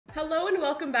Hello and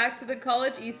welcome back to the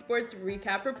College Esports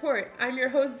Recap Report. I'm your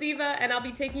host Ziva and I'll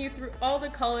be taking you through all the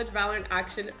College VALORANT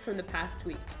action from the past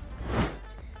week.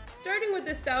 Starting with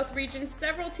the South region,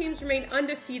 several teams remain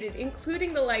undefeated,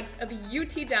 including the likes of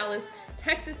UT Dallas,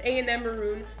 Texas A&M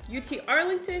Maroon, UT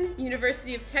Arlington,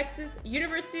 University of Texas,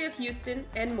 University of Houston,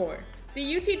 and more.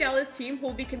 The UT Dallas team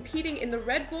will be competing in the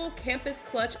Red Bull Campus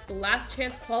Clutch Last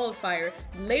Chance Qualifier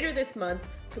later this month,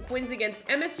 took wins against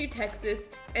MSU Texas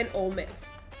and Ole Miss.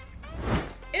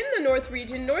 In the North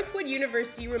region, Northwood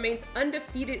University remains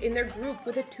undefeated in their group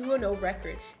with a 2-0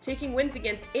 record, taking wins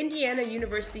against Indiana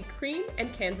University Cream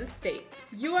and Kansas State.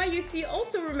 UIUC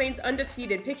also remains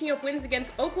undefeated, picking up wins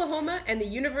against Oklahoma and the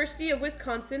University of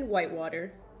Wisconsin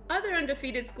Whitewater. Other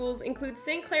undefeated schools include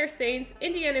St. Clair Saints,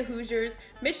 Indiana Hoosiers,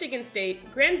 Michigan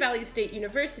State, Grand Valley State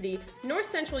University, North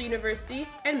Central University,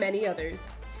 and many others.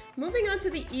 Moving on to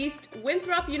the East,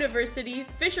 Winthrop University,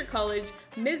 Fisher College,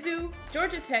 Mizzou,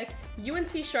 Georgia Tech,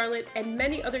 UNC Charlotte, and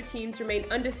many other teams remain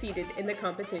undefeated in the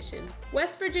competition.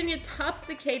 West Virginia tops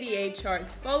the KDA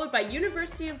charts, followed by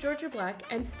University of Georgia Black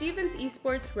and Stevens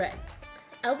Esports Red.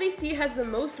 LVC has the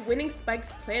most winning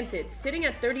spikes planted, sitting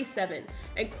at 37,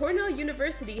 and Cornell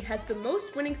University has the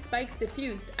most winning spikes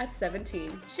diffused at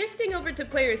 17. Shifting over to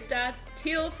player stats,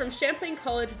 Teal from Champlain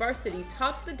College Varsity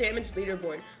tops the damage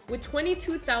leaderboard with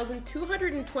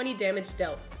 22,220 damage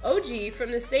dealt. OG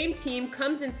from the same team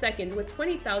comes in second with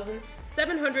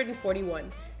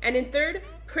 20,741. And in third,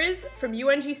 Priz from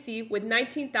UNGC with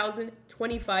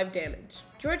 19,025 damage.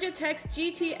 Georgia Tech's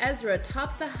GT Ezra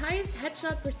tops the highest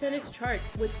headshot percentage chart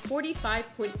with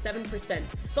 45.7%,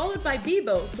 followed by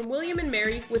Bebo from William &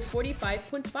 Mary with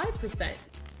 45.5%.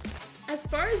 As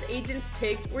far as agents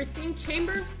picked, we're seeing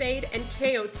Chamber, Fade, and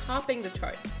KO topping the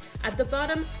charts. At the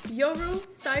bottom, Yoru,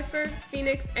 Cypher,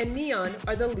 Phoenix, and Neon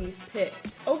are the least picked.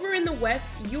 Over in the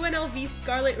West, UNLV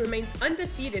Scarlet remains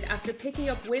undefeated after picking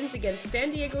up wins against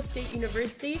San Diego State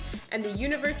University and the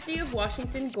University of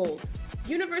Washington Gold.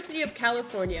 University of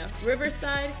California,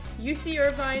 Riverside, UC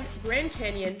Irvine, Grand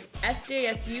Canyon,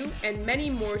 SJSU, and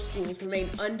many more schools remain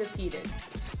undefeated.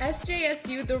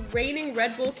 SJSU, the reigning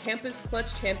Red Bull Campus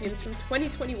Clutch champions from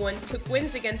 2021, took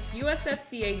wins against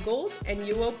USFCA Gold and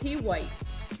UOP White.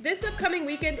 This upcoming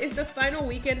weekend is the final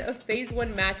weekend of Phase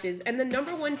 1 matches, and the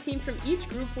number 1 team from each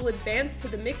group will advance to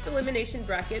the mixed elimination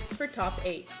bracket for top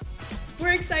 8.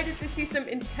 We're excited to see some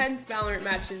intense VALORANT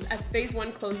matches as Phase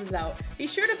 1 closes out. Be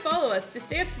sure to follow us to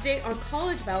stay up to date on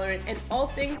College VALORANT and all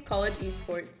things college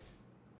esports.